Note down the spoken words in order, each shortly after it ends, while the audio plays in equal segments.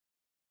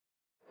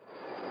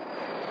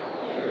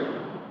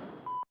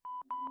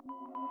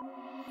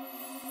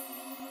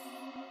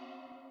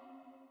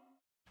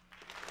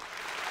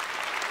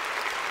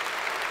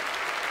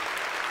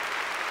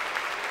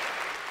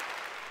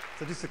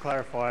So just to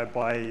clarify,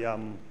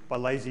 by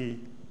lazy,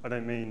 I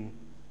don't mean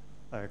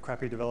a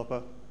crappy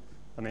developer.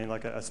 I mean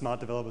like a smart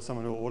developer,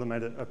 someone who will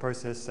automate a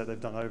process that they've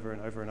done over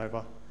and over and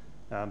over.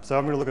 So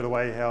I'm going to look at a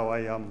way how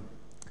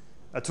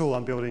a tool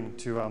I'm building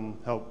to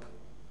help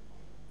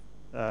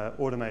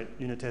automate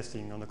unit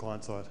testing on the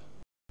client side.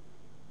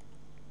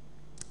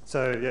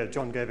 So yeah,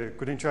 John gave a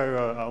good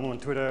intro. I'm on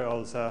Twitter. I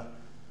was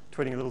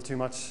tweeting a little too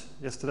much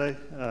yesterday.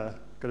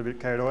 Got a bit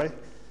carried away.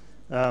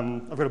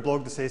 I've got a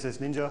blog, the CSS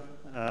Ninja.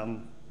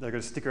 They've got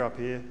a sticker up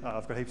here.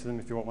 I've got heaps of them.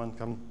 If you want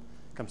one,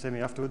 come see me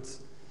afterwards.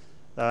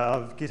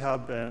 I've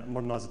GitHub and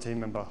Modernizr team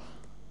member.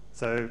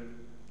 So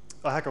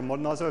I hack on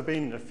Modernizr. I've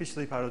been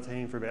officially part of the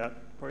team for about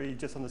probably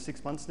just under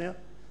 6 months now.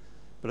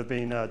 But I've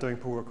been doing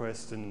pull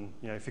requests and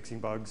fixing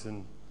bugs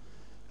and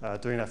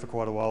doing that for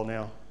quite a while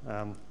now.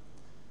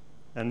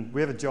 And we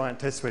have a giant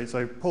test suite.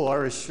 So Paul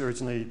Irish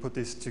originally put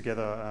this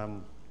together.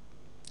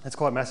 It's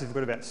quite massive. We've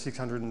got about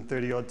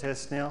 630 odd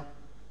tests now.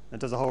 It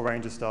does a whole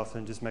range of stuff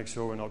and just makes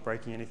sure we're not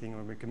breaking anything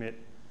when we commit.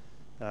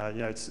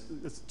 It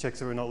checks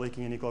that we're not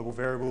leaking any global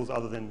variables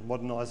other than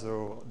Modernizr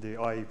or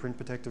the IE print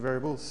protector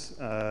variables.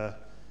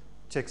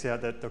 Checks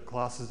out that the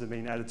classes have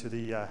been added to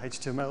the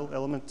HTML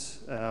element.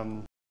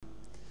 And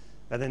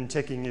then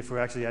checking if we're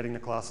actually adding the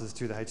classes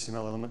to the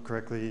HTML element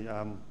correctly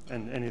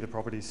and any of the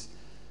properties.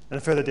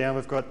 And further down,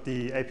 we've got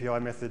the API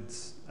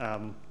methods.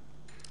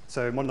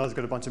 So Modernizr's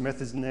got a bunch of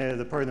methods in there.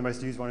 Probably the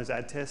most used one is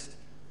add test.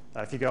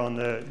 If you go on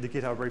the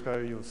GitHub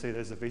repo, you'll see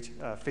there's a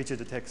feature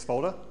detects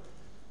folder.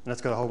 And that's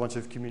got a whole bunch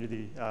of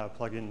community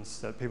plugins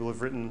that people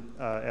have written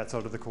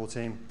outside of the core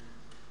team.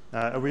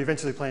 We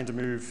eventually plan to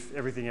move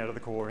everything out of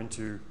the core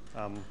into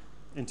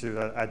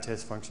the add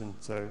test function.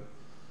 So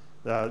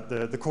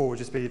the core will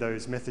just be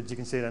those methods you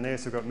can see down there.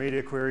 So we've got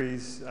media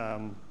queries.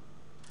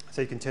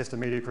 So you can test a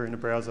media query in the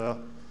browser.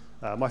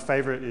 My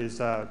favorite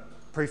is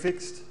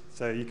prefixed.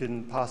 So you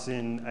can pass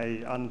in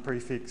a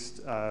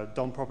unprefixed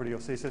DOM property or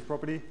CSS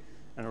property,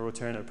 and it'll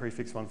return a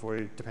prefixed one for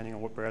you depending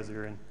on what browser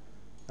you're in.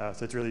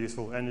 So it's really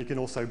useful. And you can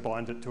also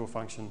bind it to a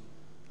function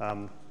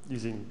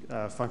using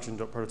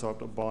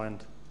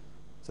function.prototype.bind.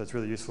 So it's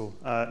really useful.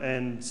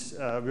 And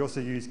we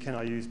also use can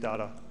I use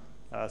data.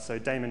 So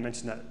Damon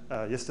mentioned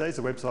that yesterday. It's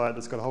a website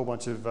that's got a whole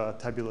bunch of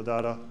tabular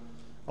data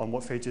on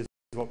what features,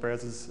 what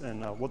browsers,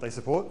 and what they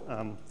support.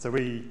 So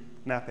we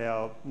map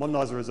our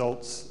Modernizr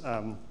results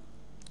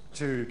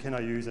to can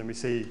I use, and we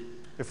see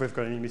if we've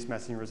got any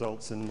mismatching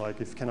results, and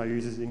like if can I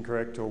use is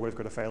incorrect or we've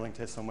got a failing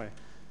test somewhere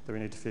that we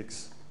need to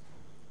fix.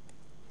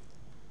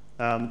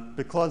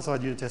 The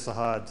client-side unit tests are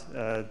hard.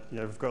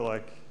 We've got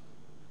like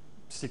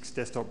 6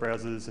 desktop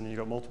browsers, and you've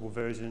got multiple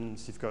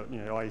versions. You've got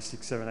IE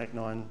 6, 7, 8,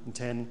 9, and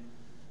 10.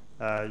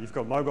 You've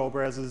got mobile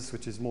browsers,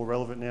 which is more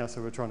relevant now,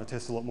 so we're trying to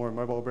test a lot more in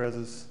mobile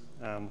browsers.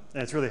 And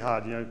it's really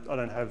hard. I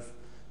don't have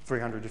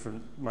 300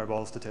 different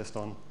mobiles to test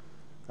on.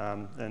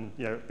 And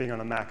being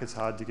on a Mac, it's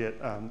hard to get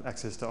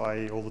access to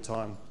IE all the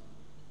time.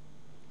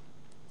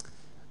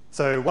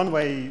 So one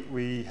way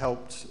we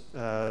helped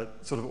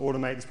sort of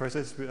automate this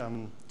process,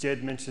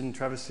 Jed mentioned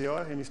Travis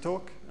CI in his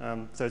talk.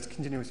 So it's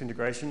continuous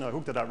integration. I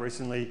hooked it up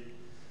recently.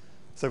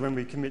 So when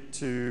we commit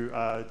to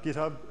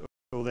GitHub,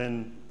 we'll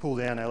then pull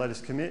down our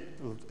latest commit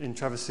in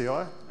Travis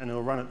CI, and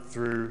it'll run it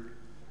through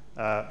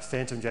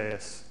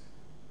Phantom.js.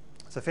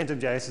 So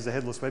Phantom.js is a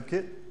headless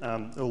WebKit.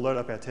 It'll load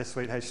up our test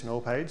suite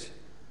HTML page.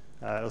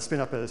 It'll spin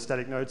up a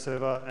static node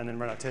server and then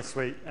run our test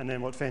suite. And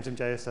then what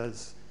Phantom.js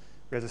does,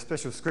 we have a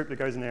special script that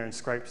goes in there and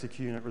scrapes the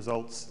QUnit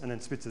results and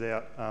then spits it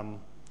out on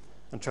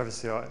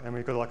Travis CI. And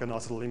we've got like a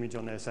nice little image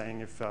on there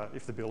saying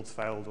if the build's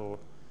failed or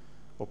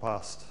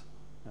passed.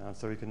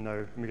 So we can know,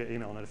 and we get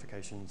email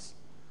notifications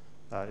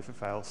if it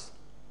fails.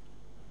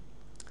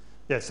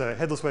 Yeah, so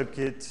headless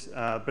WebKit,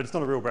 but it's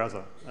not a real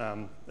browser.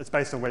 It's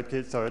based on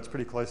WebKit, so it's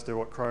pretty close to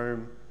what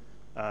Chrome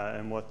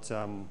and what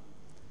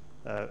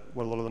a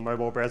lot of the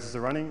mobile browsers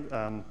are running.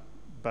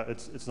 But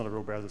it's not a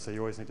real browser, so you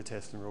always need to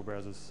test in real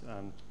browsers.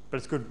 But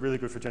it's good, really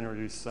good for general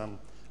use. I've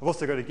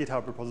also got a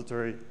GitHub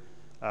repository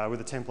with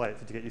a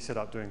template to get you set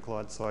up doing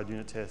client-side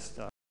unit tests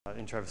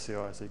in Travis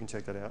CI, so you can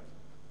check that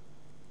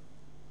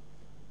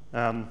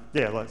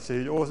out. So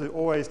you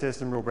always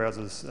test in real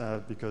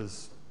browsers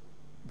because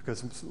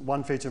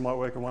one feature might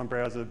work in one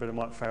browser, but it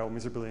might fail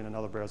miserably in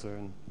another browser,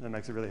 and that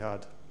makes it really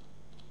hard.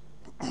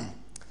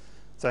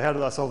 So how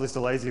did I solve this the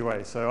lazy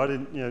way? So I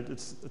didn't,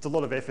 it's a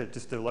lot of effort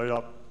just to load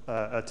up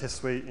a test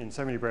suite in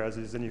so many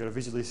browsers. Then you've got to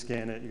visually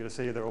scan it. You've got to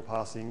see if they're all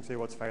passing, see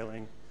what's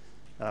failing.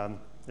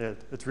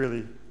 It's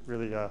really,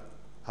 really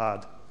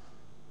hard.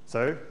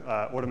 So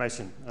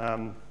automation.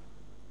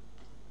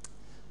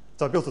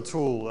 So I built a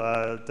tool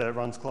that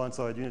runs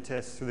client-side unit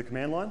tests through the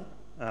command line.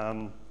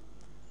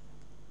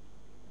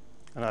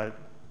 And I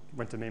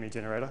went to Meme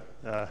Generator.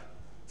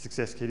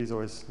 Success Kit is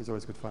always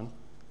good fun.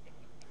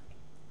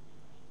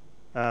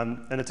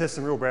 And it tests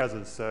in real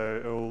browsers.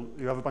 So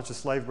you have a bunch of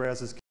slave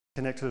browsers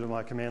connected to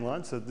my command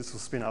line. So this will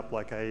spin up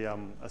like a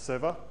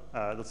server.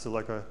 That's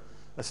like a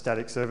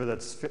static server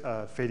that's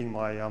feeding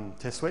my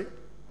test suite.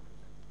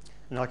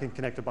 And I can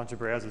connect a bunch of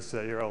browsers to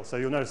that URL. So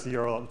you'll notice the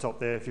URL up the top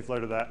there if you've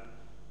loaded that.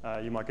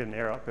 you might get an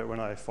error, but when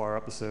I fire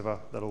up the server,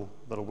 that'll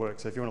work.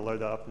 So if you want to load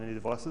that up on any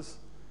devices,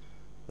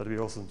 that'd be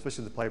awesome.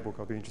 Especially the playbook,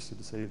 I'll be interested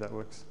to see if that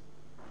works.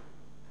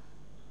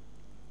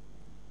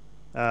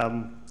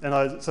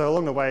 So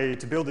along the way,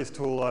 to build this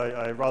tool,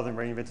 I rather than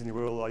reinventing the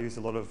wheel, I used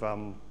a lot of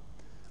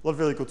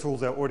really cool tools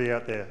that are already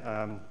out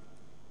there.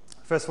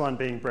 First one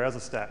being Browser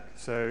Stack.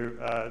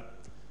 So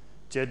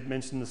Jed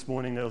mentioned this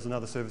morning there was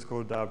another service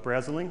called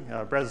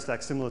Browserling. Browser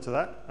Stack's similar to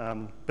that,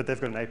 but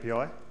they've got an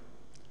API.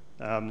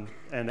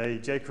 And a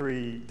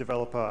jQuery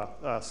developer,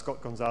 Scott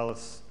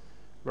Gonzalez,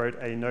 wrote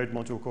a Node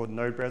module called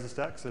Node Browser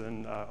Stack, so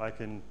then I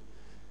can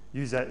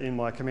use that in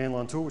my command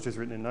line tool, which is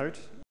written in Node.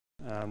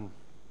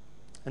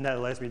 And that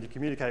allows me to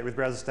communicate with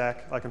Browser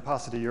Stack. I can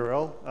pass it a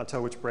URL,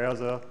 tell which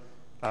browser,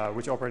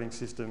 which operating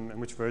system, and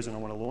which version I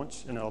want to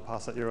launch, and I'll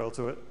pass that URL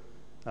to it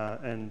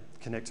and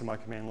connect to my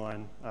command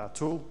line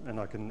tool, and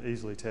I can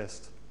easily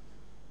test.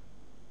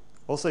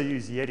 Also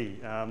use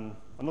Yeti. I'm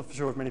not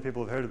sure if many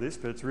people have heard of this,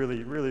 but it's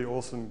really, really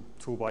awesome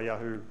tool by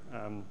Yahoo.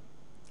 And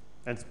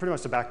it's pretty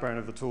much the backbone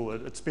of the tool.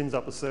 It spins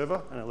up a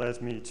server and it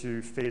allows me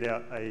to feed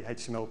out a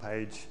HTML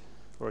page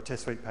or a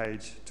test suite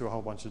page to a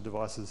whole bunch of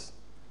devices.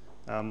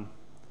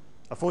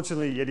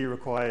 Unfortunately, Yeti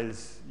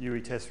requires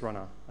UE Test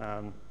Runner.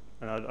 And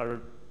I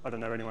don't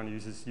know anyone who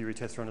uses UE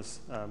Test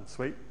Runner's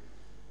suite.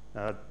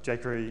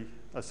 Modernizr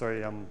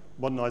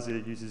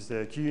uses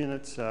their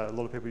QUnit. A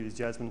lot of people use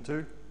Jasmine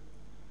too.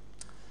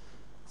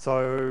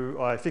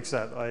 So I fixed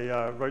that.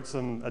 I wrote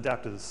some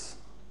adapters.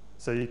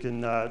 So you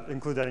can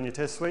include that in your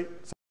test suite.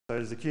 So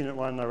there's a QUnit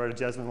one, I wrote a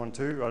Jasmine one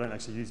too. I don't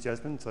actually use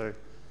Jasmine,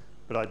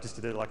 but I just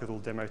did it like a little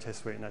demo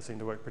test suite and that seemed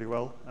to work pretty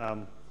well.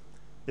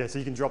 Yeah, so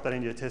you can drop that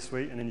into your test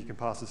suite and then you can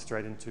pass it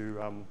straight into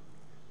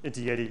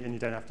Yeti and you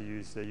don't have to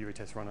use the UE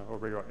Test Runner or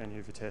rewrite any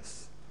of your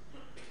tests.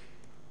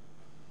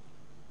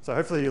 So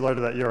hopefully you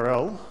loaded that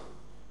URL.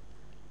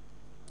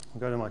 I'll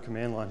go to my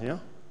command line here.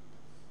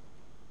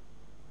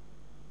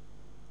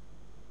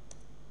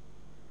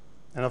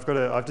 And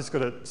I've just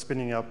got it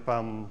spinning up,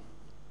 oh,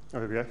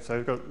 there we go. So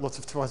we've got lots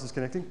of devices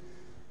connecting.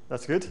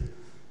 That's good.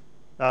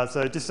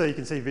 So just so you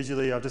can see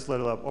visually, I've just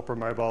loaded up Opera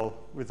Mobile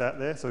with that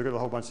there. So we've got a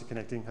whole bunch of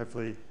connecting.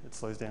 Hopefully it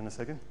slows down in a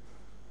second.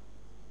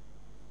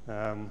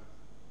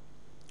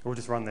 We'll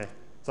just run there.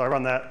 So I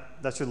run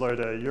that. That should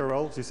load a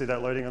URL. So you see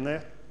that loading on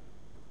there.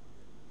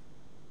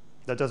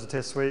 That does a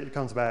test suite. It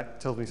comes back,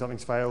 tells me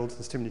something's failed.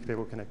 There's too many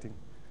people connecting.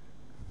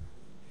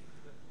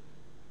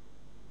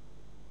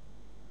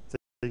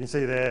 You can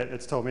see there,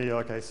 it's told me,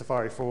 okay,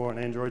 Safari 4 on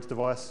Android's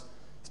device.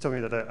 It's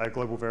telling me that a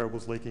global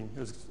variable's leaking.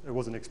 It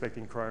wasn't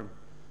expecting Chrome.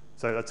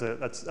 So that's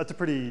a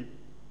pretty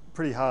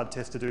hard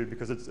test to do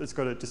because it's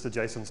got just a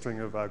JSON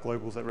string of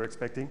globals that we're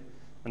expecting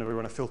and that we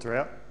want to filter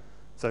out.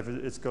 So if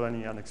it's got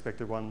any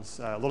unexpected ones,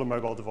 a lot of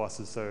mobile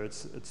devices, so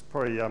it's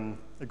probably a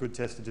good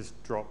test to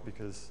just drop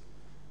because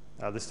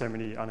there's so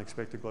many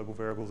unexpected global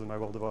variables in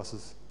mobile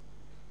devices.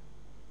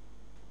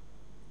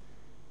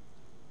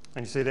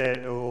 And you see there,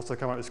 it will also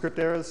come up with script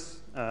errors.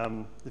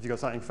 If you've got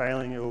something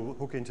failing, it will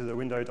hook into the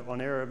window to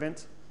on error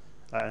event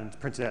and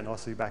print it out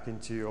nicely back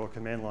into your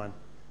command line.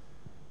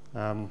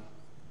 So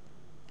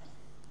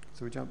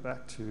we jump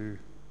back to,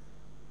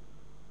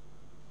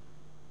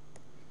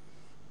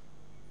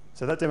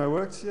 so that demo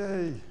worked,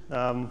 yay.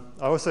 I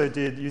also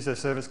did use a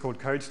service called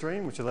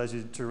CodeStream, which allows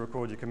you to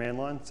record your command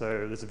line.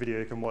 So there's a video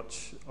you can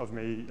watch of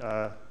me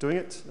doing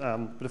it.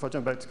 But if I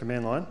jump back to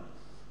command line,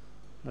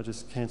 I'll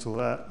just cancel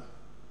that.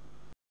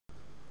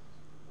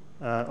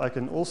 I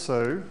can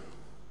also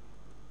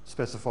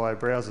specify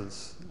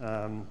browsers.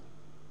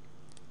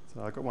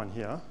 So I've got one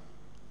here.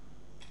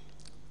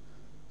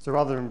 So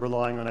rather than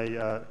relying on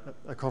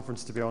a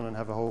conference to be on and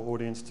have a whole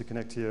audience to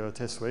connect to your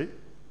test suite,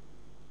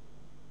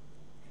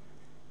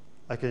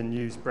 I can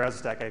use Browser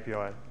Stack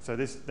API. So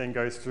this then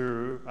goes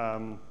through,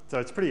 so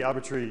it's a pretty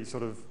arbitrary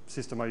sort of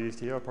system I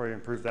used here. I'll probably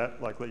improve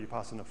that, like let you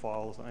pass in a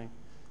file or something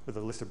with a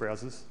list of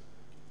browsers.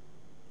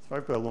 So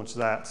if I launch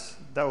that,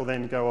 that will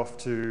then go off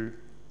to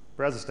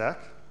Browser Stack,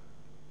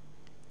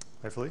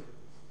 hopefully,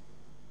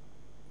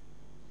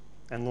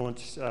 and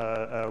launch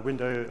a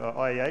window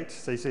IE8.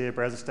 So you see here,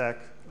 Browser Stack,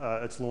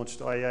 it's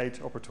launched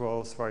IE8, Opera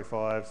 12, Safari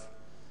 5,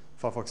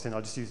 Firefox 10. I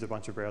just used a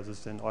bunch of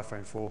browsers, then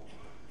iPhone 4.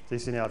 So you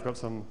see now I've got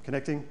some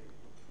connecting.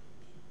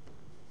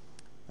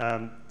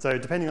 So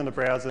depending on the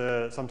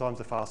browser, sometimes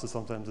they're faster,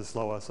 sometimes they're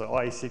slower. So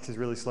IE6 is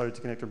really slow to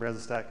connect to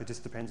Browser Stack. It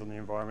just depends on the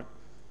environment.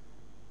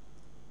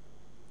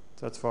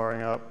 So that's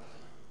firing up.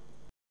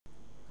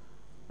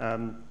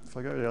 If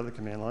I go to the other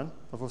command line,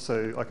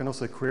 I can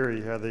also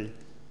query how the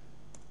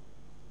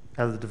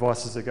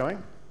devices are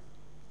going.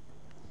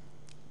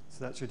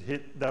 So that should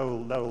hit. That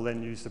will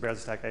then use the Browser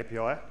Stack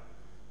API.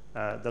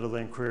 That'll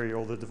then query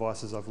all the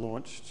devices I've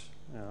launched.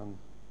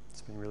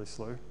 It's been really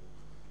slow.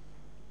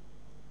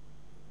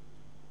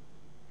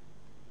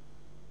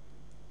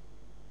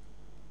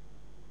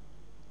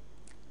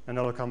 And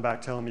that'll come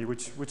back telling me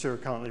which are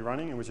currently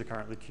running and which are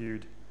currently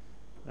queued.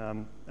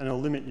 And it'll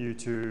limit you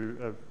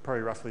to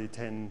probably roughly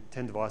 10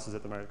 devices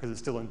at the moment because it's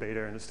still in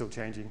beta and it's still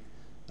changing.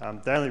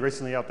 They only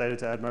recently updated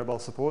to add mobile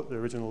support. The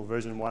original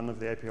version 1 of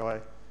the API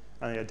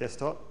only a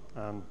desktop,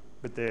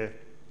 but they've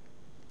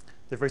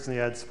recently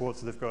added support,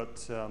 so they've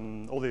got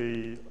all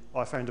the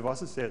iPhone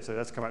devices. Yeah, so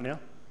that's come out now.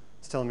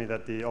 It's telling me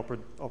that the Opera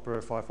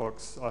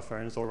Firefox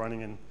iPhone is all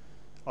running and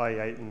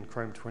IE8 and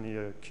Chrome 20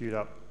 are queued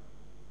up.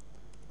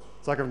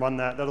 So I can run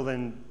that. That'll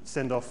then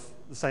send off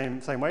the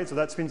same way. So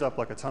that spins up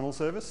like a tunnel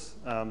service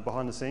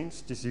behind the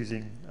scenes, just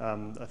using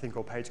a thing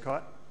called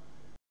PageKite.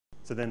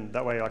 So then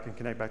that way I can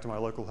connect back to my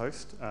local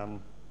host. You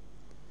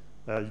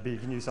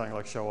can use something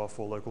like showoff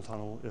or local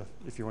tunnel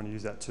if you want to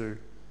use that too.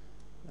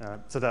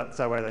 So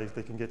that way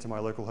they can get to my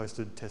local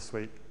hosted test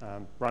suite,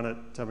 run it,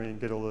 tell me and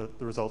get all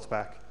the results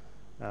back.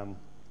 And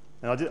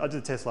I did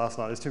a test last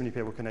night. There's too many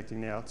people connecting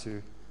now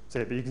to see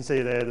it, but you can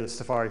see there the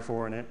Safari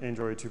 4 and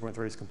Android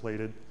 2.3 is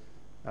completed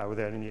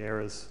without any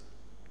errors.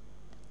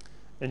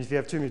 And if you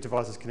have too many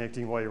devices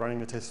connecting while you're running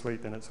the test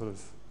suite, then it sort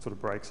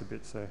of breaks a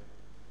bit. So,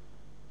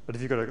 but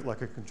if you've got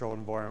like a controlled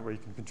environment where you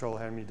can control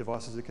how many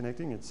devices are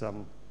connecting, it's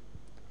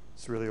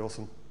really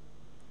awesome.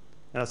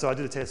 So I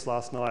did a test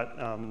last night.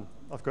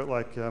 I've got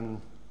like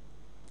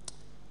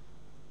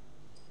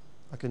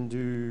I can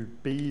do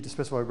B to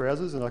specify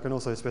browsers, and I can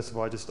also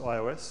specify just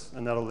iOS,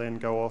 and that'll then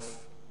go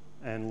off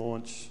and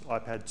launch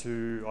iPad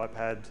 2,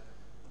 iPad,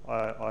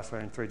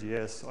 iPhone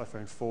 3GS,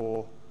 iPhone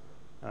 4,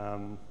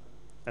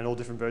 and all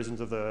different versions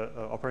of the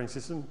operating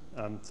system.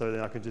 So then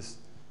I can just,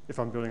 if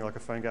I'm building like a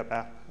PhoneGap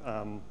app,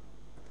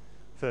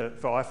 for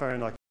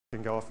iPhone, I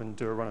can go off and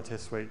run a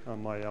test suite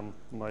on my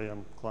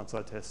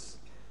client-side tests.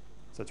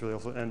 So it's really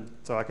awesome. And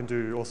so I can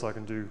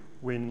do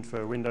Win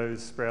for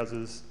Windows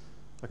browsers.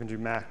 I can do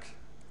Mac.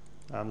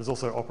 There's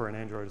also Opera and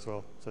Android as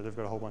well. So they've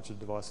got a whole bunch of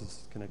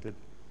devices connected.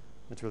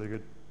 It's really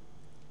good.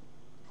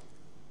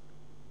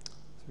 So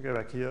we go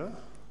back here.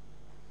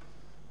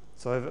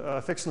 So I've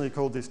affectionately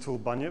called this tool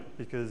Bunyip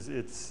because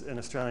it's an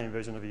Australian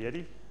version of a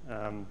Yeti.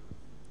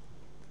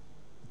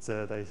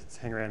 They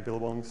hang around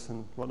billabongs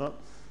and whatnot.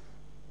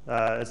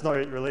 It's not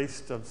yet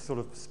released. I've sort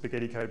of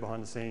spaghetti code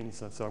behind the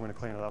scenes, so I'm going to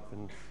clean it up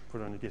and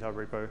put it on your GitHub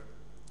repo,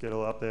 get it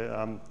all up there.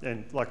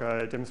 And like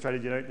I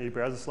demonstrated, you don't need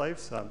browser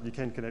slaves. You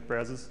can connect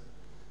browsers.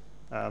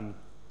 And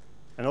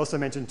I also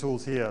mentioned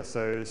tools here.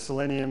 So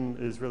Selenium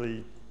is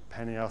really a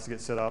pain in the ass to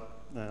get set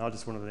up. And I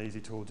just wanted an easy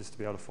tool just to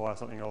be able to fire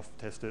something off,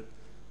 test it,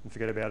 and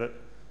forget about it.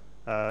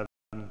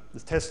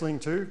 There's TestLing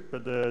too,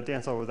 but the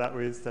downside with that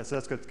so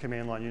that's got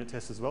command line unit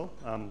tests as well.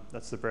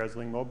 That's the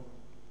browserling mob.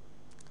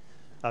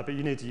 But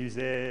you need to use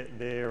their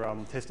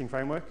testing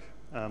framework,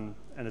 and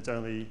it's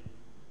only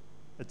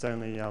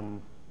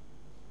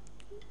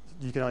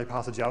you can only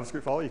pass a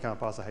JavaScript file. You can't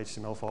pass a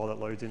HTML file that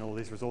loads in all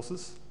these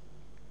resources.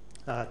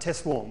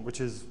 TestSwarm, which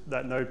is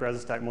that Node browser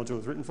stack module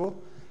is written for.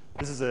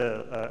 This is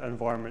an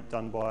environment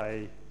done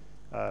by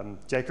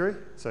jQuery.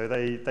 So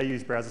they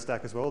use browser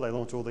stack as well. They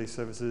launch all these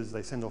services.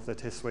 They send off their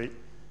test suite,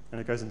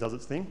 and it goes and does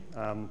its thing.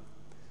 But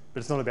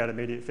it's not about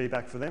immediate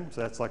feedback for them.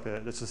 So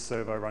that's just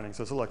servo running.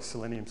 So it's all like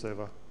Selenium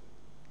server.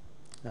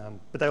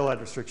 But they all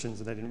had restrictions,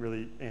 and they didn't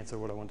really answer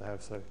what I wanted to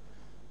have. So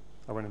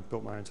I went and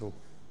built my own tool.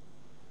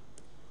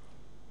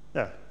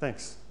 Yeah,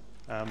 thanks.